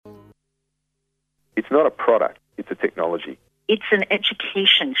It's not a product, it's a technology. It's an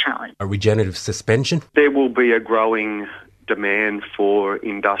education challenge. A regenerative suspension. There will be a growing demand for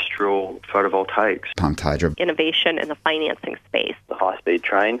industrial photovoltaics. Pumped hydro. Innovation in the financing space. The high-speed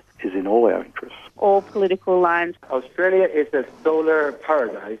train is in all our interests. All political lines. Australia is a solar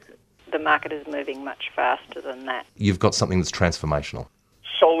paradise. The market is moving much faster than that. You've got something that's transformational.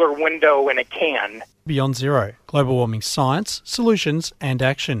 Solar window in a can. Beyond Zero, global warming science, solutions and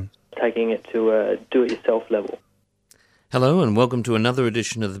action. Taking it to a do-it-yourself level. Hello and welcome to another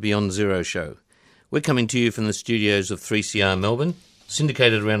edition of the Beyond Zero Show. We're coming to you from the studios of 3CR Melbourne,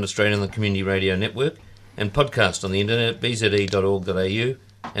 syndicated around Australia on the Community Radio Network, and podcast on the internet, bze.org.au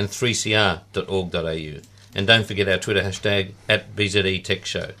and 3cr.org.au. And don't forget our Twitter hashtag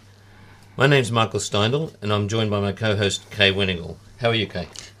 @BZETechShow. My name's Michael Steindl, and I'm joined by my co-host Kay Wenigal. How are you, Kay?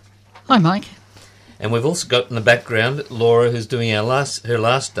 Hi, Mike. And we've also got in the background Laura, who's doing her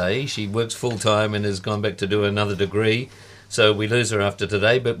last day. She works full-time and has gone back to do another degree. So we lose her after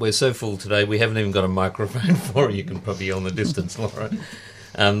today, but we're so full today we haven't even got a microphone for her. You can probably hear on the distance, Laura.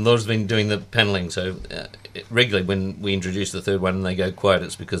 Laura's been doing the panelling, so regularly when we introduce the third one and they go quiet,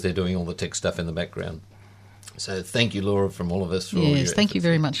 it's because they're doing all the tech stuff in the background. So thank you, Laura, from all of us. For all your efforts. Thank you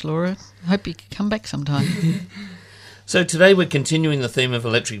very much, Laura. Hope you can come back sometime. So today we're continuing the theme of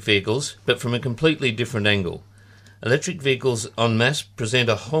electric vehicles, but from a completely different angle. Electric vehicles en masse present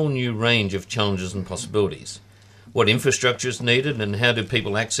a whole new range of challenges and possibilities. What infrastructure is needed and how do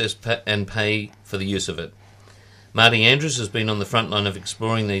people access and pay for the use of it? Marty Andrews has been on the front line of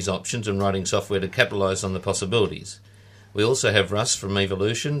exploring these options and writing software to capitalise on the possibilities. We also have Russ from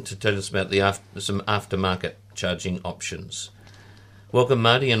Evolution to tell us about some aftermarket charging options. Welcome,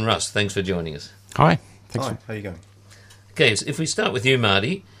 Marty and Russ. Thanks for joining us. Hi. Hi, how are you going? Okay, so if we start with you,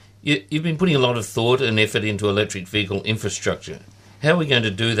 Marty, you've been putting a lot of thought and effort into electric vehicle infrastructure. How are we going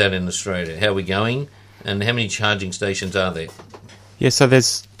to do that in Australia? How are we going? And how many charging stations are there? Yeah, so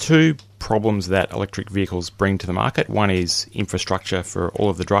there's two problems that electric vehicles bring to the market. One is infrastructure for all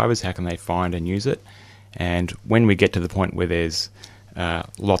of the drivers. How can they find and use it? And when we get to the point where there's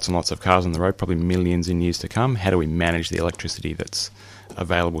lots and lots of cars on the road, probably millions in years to come, how do we manage the electricity that's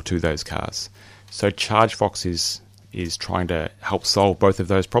available to those cars? So ChargeFox is trying to help solve both of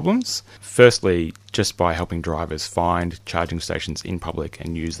those problems. Firstly, just by helping drivers find charging stations in public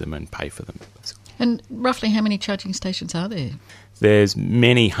and use them and pay for them. And roughly how many charging stations are there? There's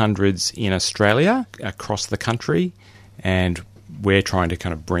many hundreds in Australia across the country, and we're trying to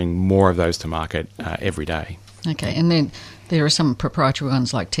kind of bring more of those to market every day. Okay, and then there are some proprietary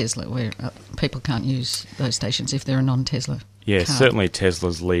ones like Tesla where people can't use those stations if they're a non-Tesla Yeah, car. Certainly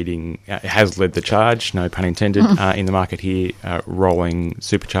Tesla's has led the charge, no pun intended, in the market here, rolling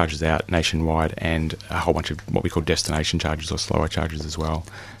superchargers out nationwide and a whole bunch of what we call destination chargers or slower chargers as well,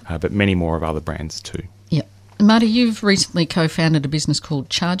 but many more of other brands too. Yeah. Marty, you've recently co-founded a business called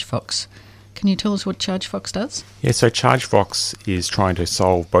ChargeFox. Can you tell us what ChargeFox does? Yeah, so ChargeFox is trying to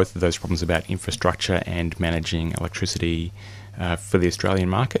solve both of those problems about infrastructure and managing electricity for the Australian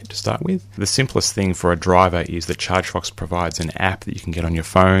market to start with. The simplest thing for a driver is that ChargeFox provides an app that you can get on your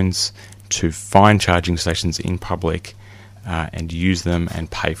phones to find charging stations in public and use them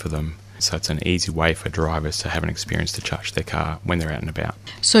and pay for them. So it's an easy way for drivers to have an experience to charge their car when they're out and about.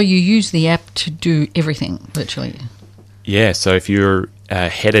 So you use the app to do everything virtually? Yeah, so if you're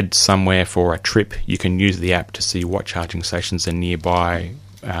headed somewhere for a trip, you can use the app to see what charging stations are nearby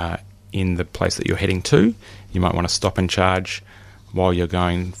in the place that you're heading to. You might want to stop and charge while you're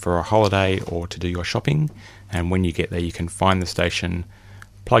going for a holiday or to do your shopping. And when you get there, you can find the station,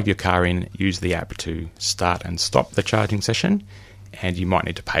 plug your car in, use the app to start and stop the charging session, and you might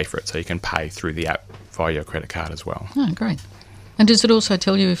need to pay for it. So you can pay through the app via your credit card as well. Oh, great. And does it also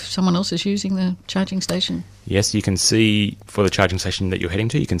tell you if someone else is using the charging station? Yes, you can see for the charging station that you're heading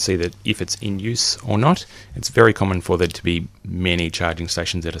to, you can see that if it's in use or not. It's very common for there to be many charging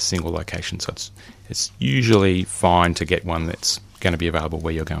stations at a single location, so it's usually fine to get one that's going to be available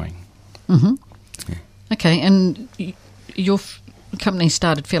where you're going. Mm-hmm. Yeah. Okay, and your company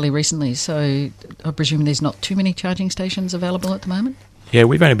started fairly recently, so I presume there's not too many charging stations available at the moment? Yeah,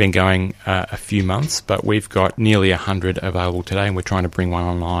 we've only been going a few months, but we've got nearly 100 available today, and we're trying to bring one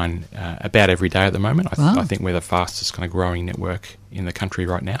online about every day at the moment. I think we're the fastest kind of growing network in the country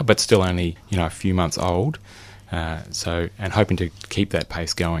right now, but still only a few months old. And hoping to keep that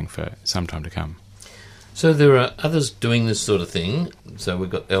pace going for some time to come. So there are others doing this sort of thing. So we've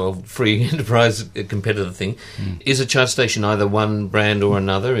got our free enterprise competitor thing. Is a charge station either one brand or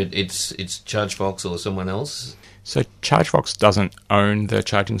another? It's ChargeFox or someone else? So ChargeFox doesn't own the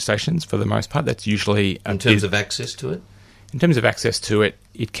charging stations for the most part. That's usually... In terms of access to it? In terms of access to it,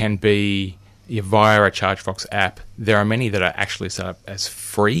 it can be via a ChargeFox app, there are many that are actually set up as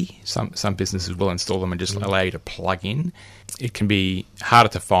free. Some businesses will install them and just allow you to plug in. It can be harder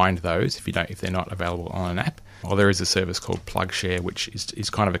to find those if they're not available on an app. Or there is a service called PlugShare, which is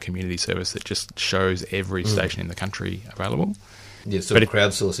kind of a community service that just shows every station in the country available. Yeah, sort of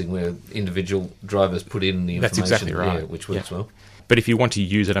crowdsourcing where individual drivers put in the information. That's exactly right. Yeah, which works well. But if you want to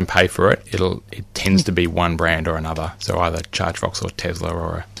use it and pay for it, it tends to be one brand or another. So either ChargeFox or Tesla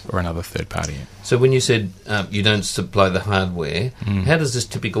or another third party. So when you said you don't supply the hardware, how does this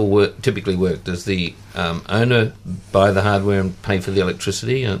typically work? Does the owner buy the hardware and pay for the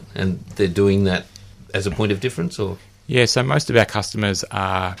electricity, and they're doing that as a point of difference, or? Yeah, so most of our customers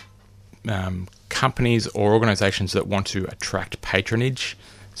are companies or organisations that want to attract patronage.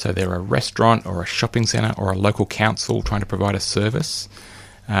 So they're a restaurant or a shopping centre or a local council trying to provide a service,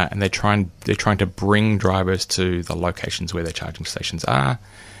 and they're trying to bring drivers to the locations where their charging stations are.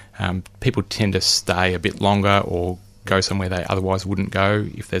 People tend to stay a bit longer or go somewhere they otherwise wouldn't go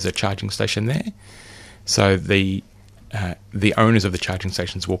if there's a charging station there. So the owners of the charging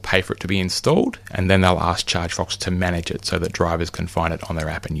stations will pay for it to be installed, and then they'll ask ChargeFox to manage it so that drivers can find it on their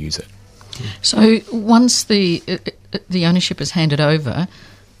app and use it. So once the ownership is handed over,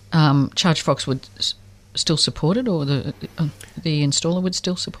 ChargeFox would still support it, or the installer would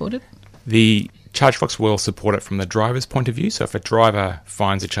still support it? The ChargeFox will support it from the driver's point of view. So if a driver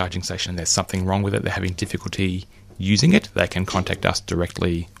finds a charging station and there's something wrong with it, they're having difficulty using it, they can contact us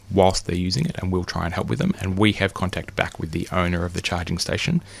directly whilst they're using it, and we'll try and help with them. And we have contact back with the owner of the charging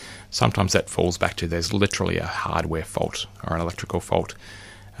station. Sometimes that falls back to there's literally a hardware fault or an electrical fault,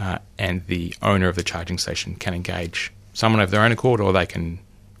 and the owner of the charging station can engage someone of their own accord, or they can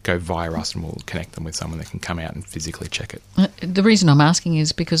go via us and we'll connect them with someone that can come out and physically check it. The reason I'm asking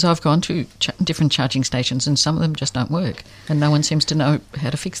is because I've gone to different charging stations and some of them just don't work, and no one seems to know how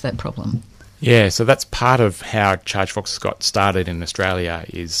to fix that problem. Yeah, so that's part of how ChargeFox got started in Australia.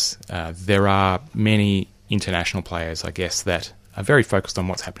 Is there are many international players, I guess, that are very focused on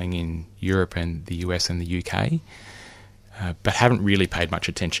what's happening in Europe and the US and the UK, but haven't really paid much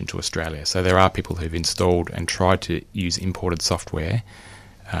attention to Australia. So there are people who've installed and tried to use imported software,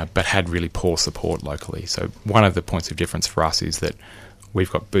 but had really poor support locally. So one of the points of difference for us is that we've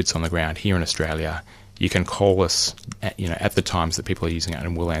got boots on the ground here in Australia. You can call us at the times that people are using it,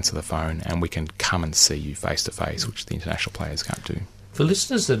 and we'll answer the phone, and we can come and see you face to face, which the international players can't do. For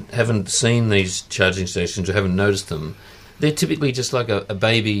listeners that haven't seen these charging stations or haven't noticed them, they're typically just like a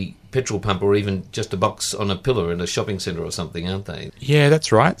baby petrol pump, or even just a box on a pillar in a shopping centre or something, aren't they? Yeah,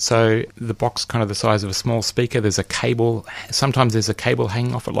 that's right. So the box, kind of the size of a small speaker, there's a cable. Sometimes there's a cable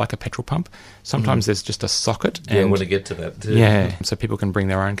hanging off it like a petrol pump. Sometimes there's just a socket. Yeah, I want to get to that too. Yeah, so people can bring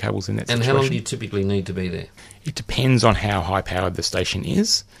their own cables in that situation. And how long do you typically need to be there? It depends on how high-powered the station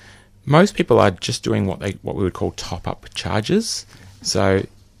is. Most people are just doing what we would call top-up charges. So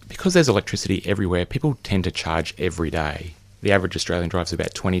because there's electricity everywhere, people tend to charge every day. The average Australian drives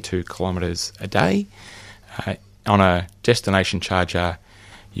about 22 kilometres a day. On a destination charger,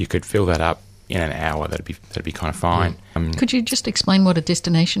 you could fill that up in an hour. That'd be kind of fine. Could you just explain what a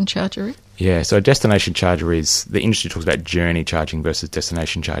destination charger is? Yeah, so a destination charger is, the industry talks about journey charging versus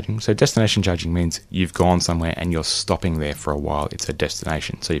destination charging. So destination charging means you've gone somewhere and you're stopping there for a while. It's a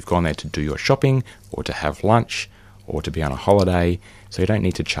destination. So you've gone there to do your shopping, or to have lunch, or to be on a holiday. So you don't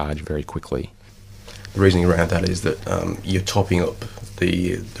need to charge very quickly. The reasoning around that is that you're topping up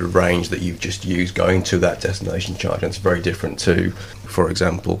the range that you've just used going to that destination charge, and it's very different to, for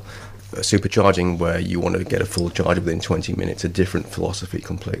example, supercharging, where you want to get a full charge within 20 minutes. A different philosophy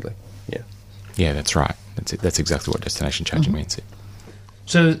completely. Yeah, that's right. That's exactly what destination charging means.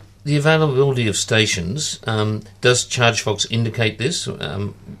 So the availability of stations, does ChargeFox indicate this?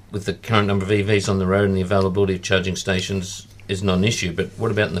 With the current number of EVs on the road, and the availability of charging stations is not an issue, but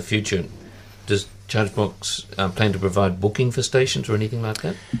what about in the future? Does ChargeFox plan to provide booking for stations or anything like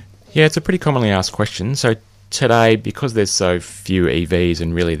that? Yeah, it's a pretty commonly asked question. So today, because there's so few EVs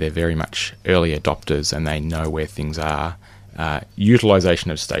and really they're very much early adopters and they know where things are,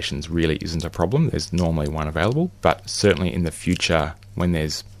 utilisation of stations really isn't a problem. There's normally one available, but certainly in the future, when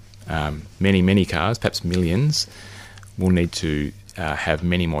there's many, many cars, perhaps millions, we'll need to have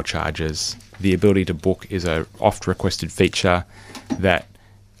many more chargers. The ability to book is a oft-requested feature that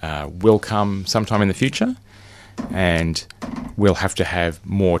will come sometime in the future, and we'll have to have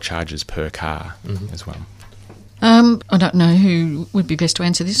more chargers per car as well. I don't know who would be best to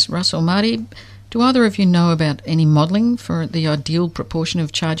answer this, Russ or Marty. Do either of you know about any modelling for the ideal proportion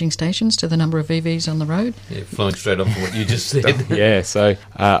of charging stations to the number of EVs on the road? Yeah, flowing straight off of what you just said. Yeah, so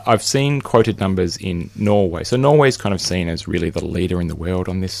I've seen quoted numbers in Norway. So Norway's kind of seen as really the leader in the world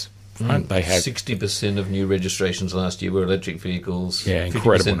on this front. They have 60% of new registrations last year were electric vehicles. Yeah, 50%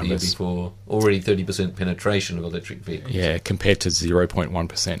 incredible the year numbers. before. Already 30% penetration of electric vehicles. Yeah, compared to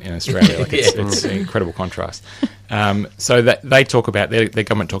 0.1% in Australia. Like it's an incredible contrast. So that they talk about, their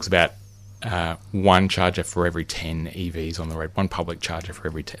government talks about one charger for every 10 EVs on the road, one public charger for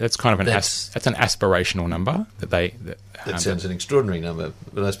every 10. That's kind of that's an aspirational number that sounds an extraordinary number,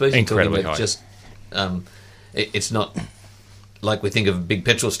 but I suppose you're talking about just it's not like we think of a big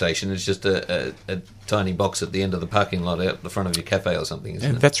petrol station. It's just a tiny box at the end of the parking lot out the front of your cafe or something,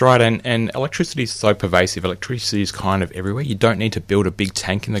 isn't it? That's right, and electricity is so pervasive. Electricity is kind of everywhere. You don't need to build a big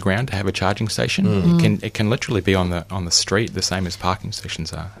tank in the ground to have a charging station. It can literally be on the street, the same as parking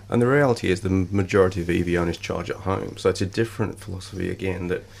stations are. And the reality is the majority of EV owners charge at home, so it's a different philosophy again,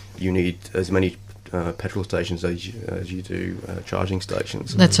 that you need as many petrol stations as you do charging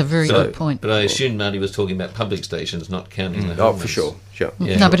stations. That's a very good point. But I assume Marty was talking about public stations, not counting the home Oh, ones. for sure.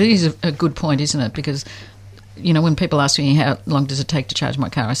 Yeah. No, but it is a good point, isn't it? Because, you know, when people ask me how long does it take to charge my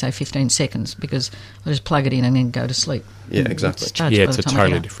car, I say 15 seconds because I just plug it in and then go to sleep. Yeah, exactly. It's a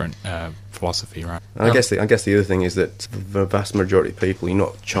totally different philosophy, right? And I guess the other thing is that the vast majority of people, you're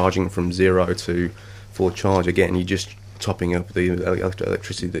not charging from zero to full charge. Again, you're just topping up the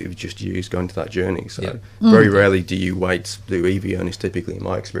electricity that you've just used going to that journey. So very rarely do you do EV owners, typically in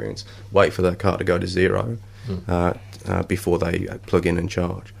my experience, wait for their car to go to zero before they plug in and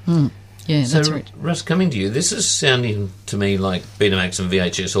charge. Yeah, so, that's right. Russ, coming to you, this is sounding to me like Betamax and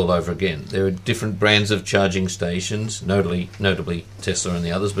VHS all over again. There are different brands of charging stations, notably Tesla and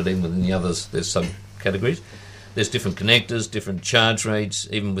the others, but even within the others there's subcategories. There's different connectors, different charge rates,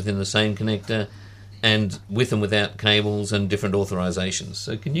 even within the same connector, and with and without cables and different authorisations.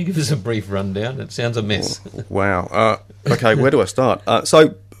 So can you give us a brief rundown? It sounds a mess. Wow. Okay, where do I start?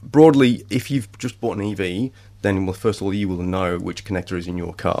 So broadly, if you've just bought an EV, then first of all you will know which connector is in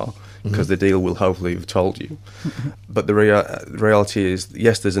your car because the dealer will hopefully have told you. But the reality is,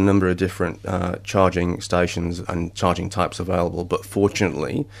 yes, there's a number of different charging stations and charging types available, but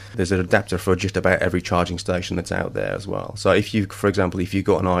fortunately there's an adapter for just about every charging station that's out there as well. So if you, for example, if you've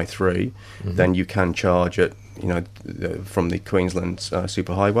got an i3, then you can charge at from the Queensland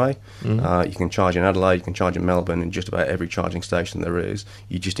superhighway. You can charge in Adelaide, you can charge in Melbourne, and just about every charging station there is.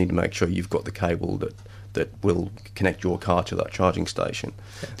 You just need to make sure you've got the cable that will connect your car to that charging station.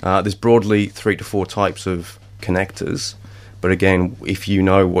 There's broadly 3 to 4 types of connectors, but again, if you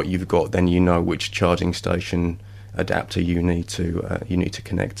know what you've got, then you know which charging station adapter you need to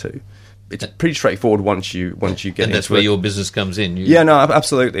connect to. It's pretty straightforward once you get into it. And that's where your business comes in. Yeah, no,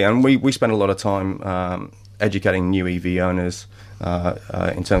 absolutely. And we spend a lot of time educating new EV owners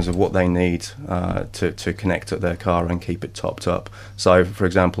in terms of what they need to connect to their car and keep it topped up. So, for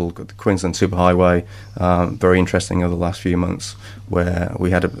example, the Queensland Superhighway, very interesting over the last few months, where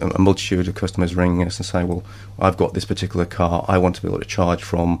we had a multitude of customers ringing us and saying, well, I've got this particular car, I want to be able to charge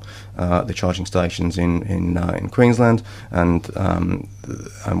from the charging stations in Queensland, and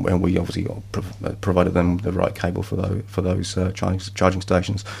we obviously provided them the right cable for those charging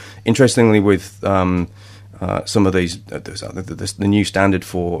stations. Interestingly, with some of these, the new standard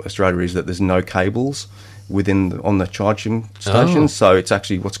for Australia is that there's no cables on the charging stations, so it's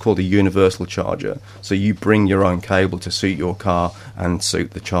actually what's called a universal charger. So you bring your own cable to suit your car and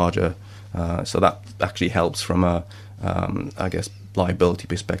suit the charger. So that actually helps from a, I guess, liability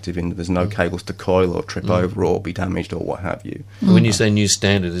perspective, in that there's no cables to coil or trip over or be damaged or what have you. When you say new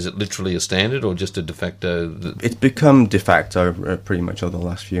standard, is it literally a standard or just a de facto? It's become de facto pretty much over the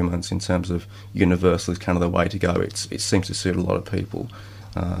last few months in terms of universal is kind of the way to go. It seems to suit a lot of people,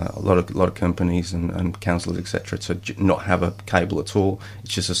 a lot of companies and councils, etc., to not have a cable at all.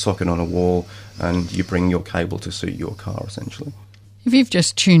 It's just a socket on a wall and you bring your cable to suit your car, essentially. If you've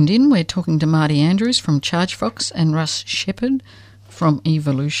just tuned in, we're talking to Marty Andrews from ChargeFox and Russ Shepherd from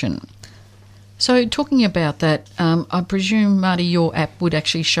Evolution. So talking about that, I presume, Marty, your app would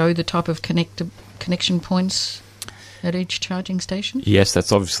actually show the type of connection points at each charging station? Yes,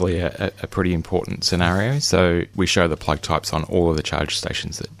 that's obviously a pretty important scenario. So we show the plug types on all of the charge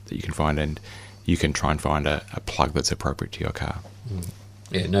stations that you can find, and you can try and find a plug that's appropriate to your car.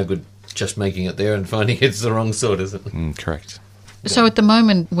 Yeah, no good just making it there and finding it's the wrong sort, is it? Correct. So at the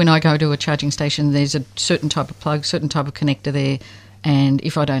moment, when I go to a charging station, there's a certain type of plug, certain type of connector there, and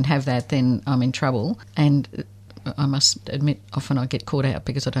if I don't have that, then I'm in trouble. And I must admit, often I get caught out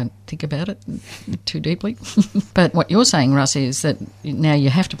because I don't think about it too deeply. But what you're saying, Russ, is that now you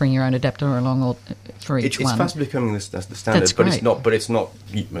have to bring your own adapter along for each one. It's fast becoming the standard, That's but great. it's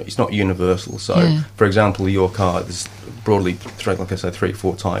not universal. So, for example, your car, there's broadly, like I said, 3 or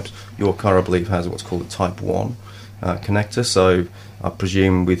 4 types. Your car, I believe, has what's called a Type 1. connector. So I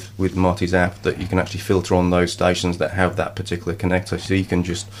presume with Marty's app that you can actually filter on those stations that have that particular connector. So you can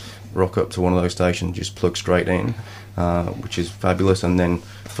just rock up to one of those stations, just plug straight in, which is fabulous. And then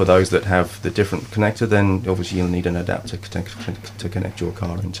for those that have the different connector, then obviously you'll need an adapter to connect your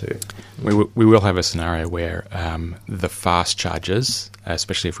car into. We will have a scenario where the fast chargers,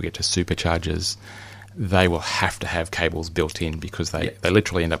 especially if we get to superchargers, they will have to have cables built in because they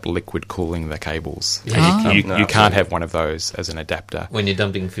literally end up liquid cooling the cables. You can't have one of those as an adapter. When you're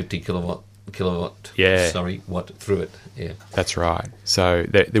dumping 50 kilowatt watt through it. Yeah, that's right. So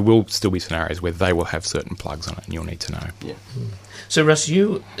there will still be scenarios where they will have certain plugs on it, and you'll need to know. Yeah. So Russ,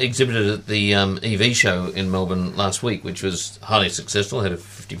 you exhibited at the EV show in Melbourne last week, which was highly successful. Had a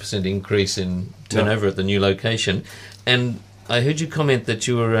 50% increase in turnover at the new location, and I heard you comment that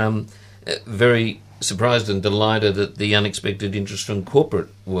you were very surprised and delighted at the unexpected interest from corporate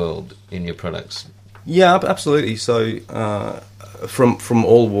world in your products. Yeah, absolutely. So from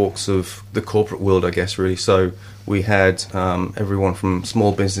all walks of the corporate world, I guess, really. So we had everyone from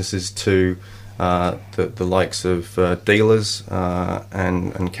small businesses to the likes of dealers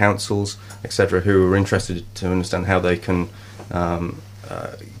and councils, etc., who are interested to understand how they can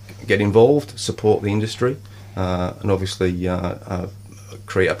get involved, support the industry, and obviously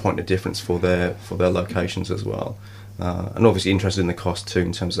create a point of difference for their locations as well, and obviously interested in the cost too,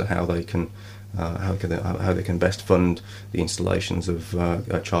 in terms of how they can best fund the installations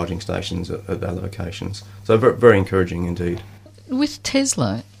of charging stations at their locations. So very, very encouraging indeed. With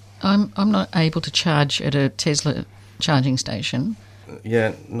Tesla, I'm not able to charge at a Tesla charging station.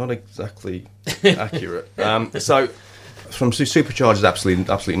 Yeah, not exactly accurate. So from superchargers,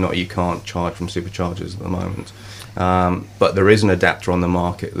 absolutely not. You can't charge from superchargers at the moment. But there is an adapter on the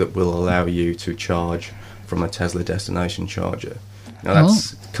market that will allow you to charge from a Tesla destination charger. Now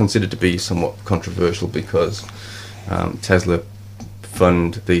that's considered to be somewhat controversial because Tesla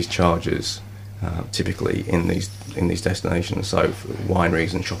fund these chargers typically in these destinations, so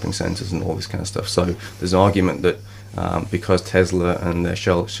wineries and shopping centres and all this kind of stuff. So there's an argument that because Tesla and their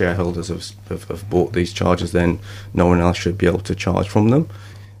shareholders have bought these chargers, then no one else should be able to charge from them.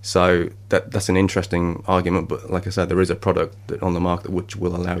 So that's an interesting argument, but like I said, there is a product on the market which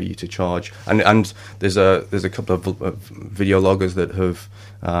will allow you to charge, and there's a couple of video loggers that have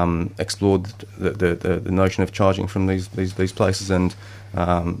explored the notion of charging from these places, and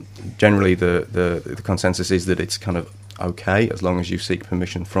generally the consensus is that it's kind of okay as long as you seek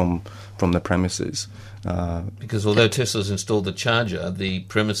permission from the premises. Because although Tesla's installed the charger, the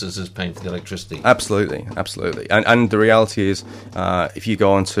premises is paying for the electricity. Absolutely. And the reality is, if you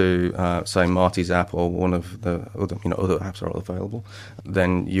go onto say Marty's app or one of the other apps are available,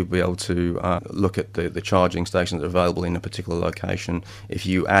 then you'll be able to look at the charging stations that are available in a particular location. If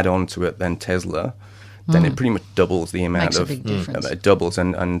you add on to it then Tesla, then it pretty much doubles the amount. Makes a big difference. It doubles,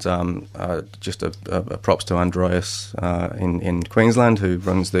 and just a props to Andreas in Queensland, who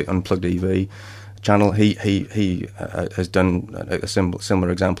runs the Unplugged EV channel. He has done a similar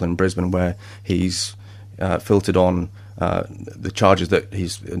example in Brisbane, where he's filtered on the chargers that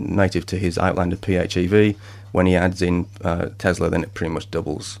he's native to his Outlander PHEV. When he adds in Tesla, then it pretty much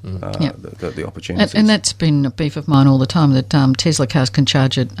doubles the opportunities. And that's been a beef of mine all the time, that Tesla cars can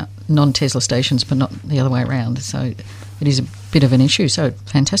charge at non-Tesla stations, but not the other way around. So it is a bit of an issue. So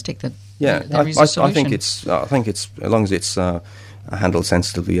fantastic that there is a solution. I think it's as long as it's handled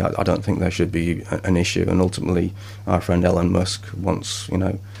sensitively, I don't think there should be an issue. And ultimately, our friend Elon Musk wants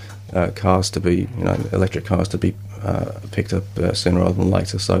cars to be electric cars to be picked up sooner rather than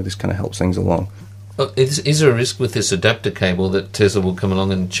later. So this kind of helps things along. Well, is there a risk with this adapter cable that Tesla will come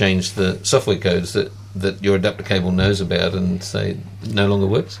along and change the software codes that your adapter cable knows about and say no longer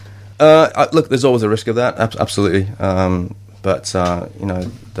works? Look, there's always a risk of that, absolutely. But I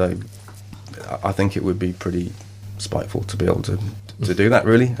think it would be pretty spiteful to be able to do that,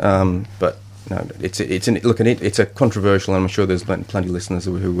 really. But it's a controversial, and I'm sure there's plenty of listeners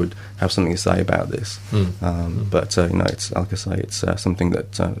who would have something to say about this. But it's like I say, it's something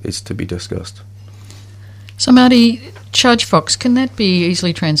that is to be discussed. So, Marty, ChargeFox, can that be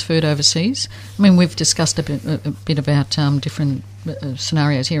easily transferred overseas? I mean, we've discussed a bit about different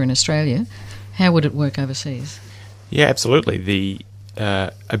scenarios here in Australia. How would it work overseas? Yeah, absolutely. The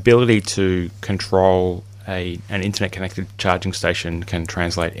ability to control an internet-connected charging station can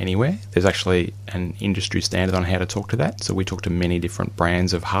translate anywhere. There's actually an industry standard on how to talk to that. So we talk to many different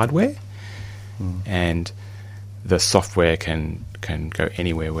brands of hardware, and the software can go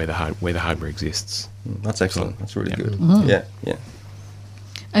anywhere where the hardware exists. That's excellent. That's really good. Yeah.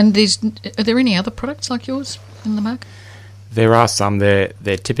 And are there any other products like yours in the market? There are some. They're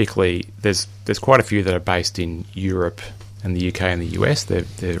typically there's quite a few that are based in Europe and the UK and the US. There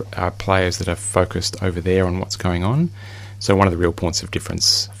are players that are focused over there on what's going on. So one of the real points of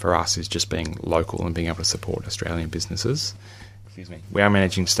difference for us is just being local and being able to support Australian businesses. Excuse me. We are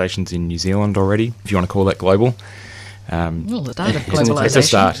managing stations in New Zealand already, if you want to call that global. Well, the start of globalisation. It's a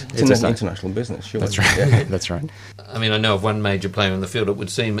start. It's an international business, sure. That's right. Yeah. That's right. I mean, I know of one major player in the field. It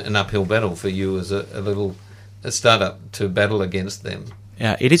would seem an uphill battle for you as a startup to battle against them.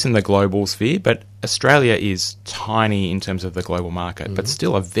 It is in the global sphere, but Australia is tiny in terms of the global market, but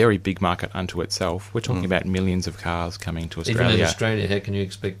still a very big market unto itself. We're talking about millions of cars coming to Australia. Even in Australia, how can you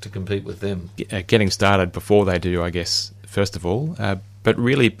expect to compete with them? Getting started before they do, I guess, first of all. But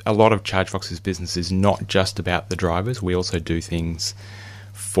really, a lot of ChargeFox's business is not just about the drivers. We also do things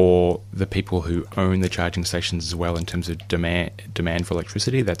for the people who own the charging stations as well in terms of demand for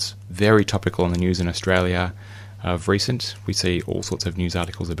electricity. That's very topical in the news in Australia. Of recent, we see all sorts of news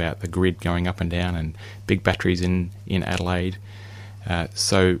articles about the grid going up and down and big batteries in Adelaide.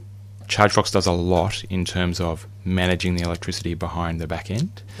 So ChargeFox does a lot in terms of managing the electricity behind the back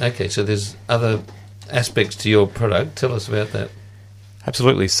end. Okay, so there's other aspects to your product. Tell us about that.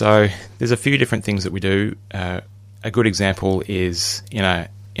 Absolutely. So there's a few different things that we do. A good example is in a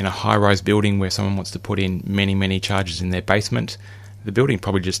high-rise building where someone wants to put in many chargers in their basement. The building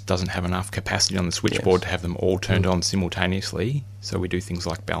probably just doesn't have enough capacity on the switchboard to have them all turned on simultaneously. So we do things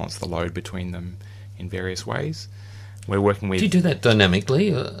like balance the load between them in various ways. We're working with... Do you do that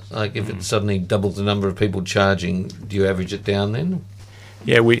dynamically? Like if it suddenly doubles the number of people charging, do you average it down then?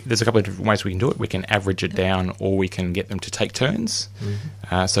 Yeah, there's a couple of different ways we can do it. We can average it down, or we can get them to take turns.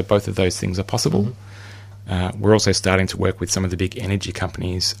 So both of those things are possible. We're also starting to work with some of the big energy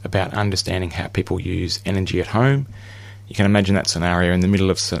companies about understanding how people use energy at home. You can imagine that scenario in the middle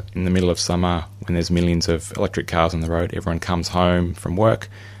of summer when there's millions of electric cars on the road. Everyone comes home from work,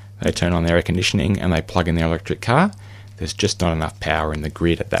 they turn on their air conditioning and they plug in their electric car. There's just not enough power in the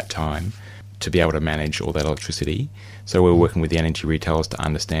grid at that time to be able to manage all that electricity. So we're working with the energy retailers to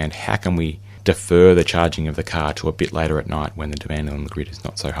understand how can we defer the charging of the car to a bit later at night when the demand on the grid is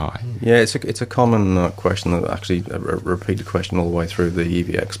not so high. Yeah, it's a common question, actually a repeated question all the way through the EV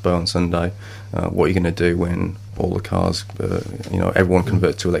Expo on Sunday. What are you going to do when all the cars, everyone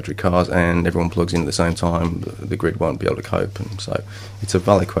converts to electric cars and everyone plugs in at the same time? The grid won't be able to cope. And so it's a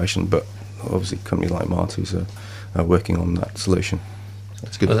valid question, but obviously companies like Martu's are working on that solution.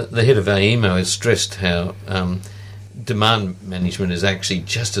 That's good. Well, the head of AEMO has stressed how demand management is actually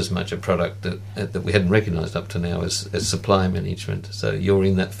just as much a product that we hadn't recognised up to now as supply management. So you're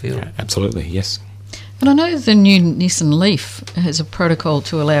in that field. Yeah, absolutely, yes. And I know the new Nissan Leaf has a protocol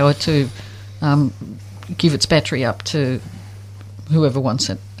to allow it to give its battery up to whoever wants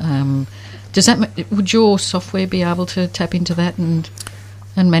it. Would your software be able to tap into that and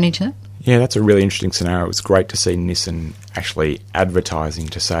manage that? Yeah, that's a really interesting scenario. It was great to see Nissan actually advertising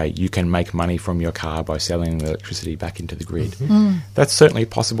to say you can make money from your car by selling the electricity back into the grid. That's certainly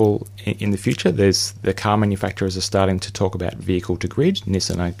possible in the future. The car manufacturers are starting to talk about vehicle to grid.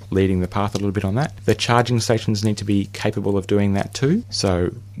 Nissan are leading the path a little bit on that. The charging stations need to be capable of doing that too.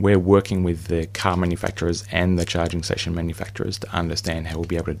 So we're working with the car manufacturers and the charging station manufacturers to understand how we'll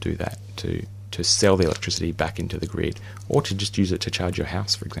be able to do that, to sell the electricity back into the grid, or to just use it to charge your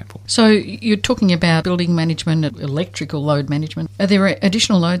house, for example. So you're talking about building management, electrical load management. Are there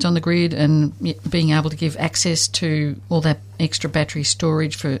additional loads on the grid and being able to give access to all that extra battery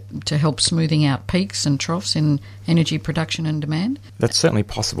storage to help smoothing out peaks and troughs in energy production and demand? That's certainly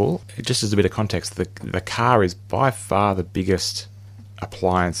possible. Just as a bit of context, the car is by far the biggest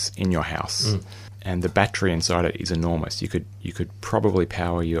appliance in your house. And the battery inside it is enormous. You could probably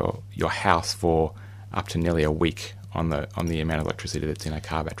power your house for up to nearly a week on the amount of electricity that's in a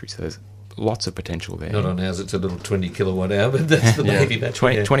car battery. So there's lots of potential there. Not on ours, it's a little 20 kilowatt hour, but that's the baby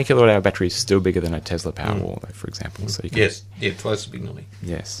battery. 20 kilowatt hour battery is still bigger than a Tesla Powerwall, though, for example. So you can, twice as big normally.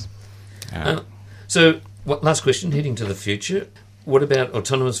 Yes. So, last question, heading to the future. What about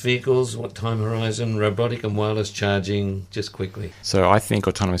autonomous vehicles? What time horizon? Robotic and wireless charging? Just quickly. So I think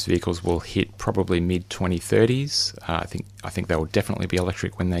autonomous vehicles will hit probably mid-2030s. I think they will definitely be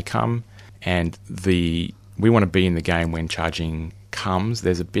electric when they come. And we want to be in the game when charging comes.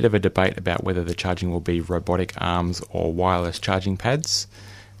 There's a bit of a debate about whether the charging will be robotic arms or wireless charging pads.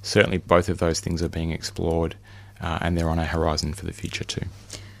 Certainly both of those things are being explored, and they're on a horizon for the future too.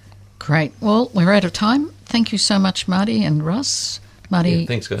 Great. Well, we're out of time. Thank you so much, Marty and Russ. Marty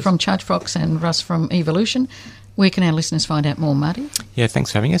thanks, guys. From ChargeFox and Russ from Evolution. Where can our listeners find out more, Marty? Yeah,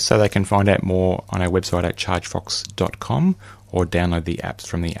 thanks for having us. So they can find out more on our website at chargefox.com, or download the apps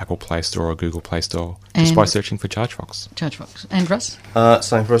from the Apple Play Store or Google Play Store just by searching for ChargeFox. ChargeFox. And Russ?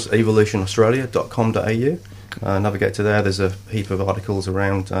 Same for us, evolutionaustralia.com.au. Navigate to there. There's a heap of articles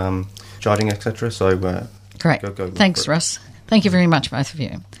around charging, etc. So great. Go Thanks, Russ. Thank you very much, both of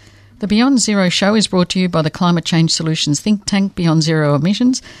you. The Beyond Zero show is brought to you by the Climate Change Solutions think tank Beyond Zero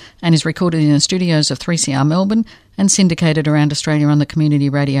Emissions and is recorded in the studios of 3CR Melbourne and syndicated around Australia on the Community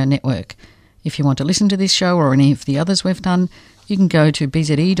Radio Network. If you want to listen to this show or any of the others we've done, you can go to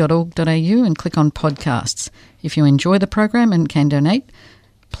bze.org.au and click on podcasts. If you enjoy the program and can donate,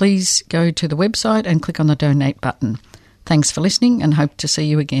 please go to the website and click on the donate button. Thanks for listening and hope to see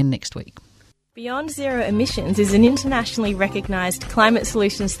you again next week. Beyond Zero Emissions is an internationally recognised climate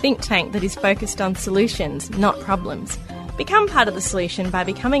solutions think tank that is focused on solutions, not problems. Become part of the solution by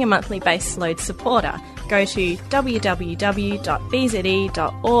becoming a monthly base load supporter. Go to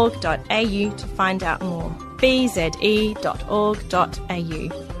www.bze.org.au to find out more. bze.org.au.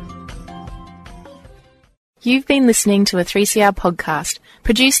 You've been listening to a 3CR podcast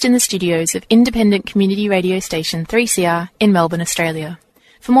produced in the studios of independent community radio station 3CR in Melbourne, Australia.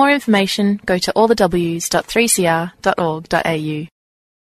 For more information, go to allthews.3cr.org.au.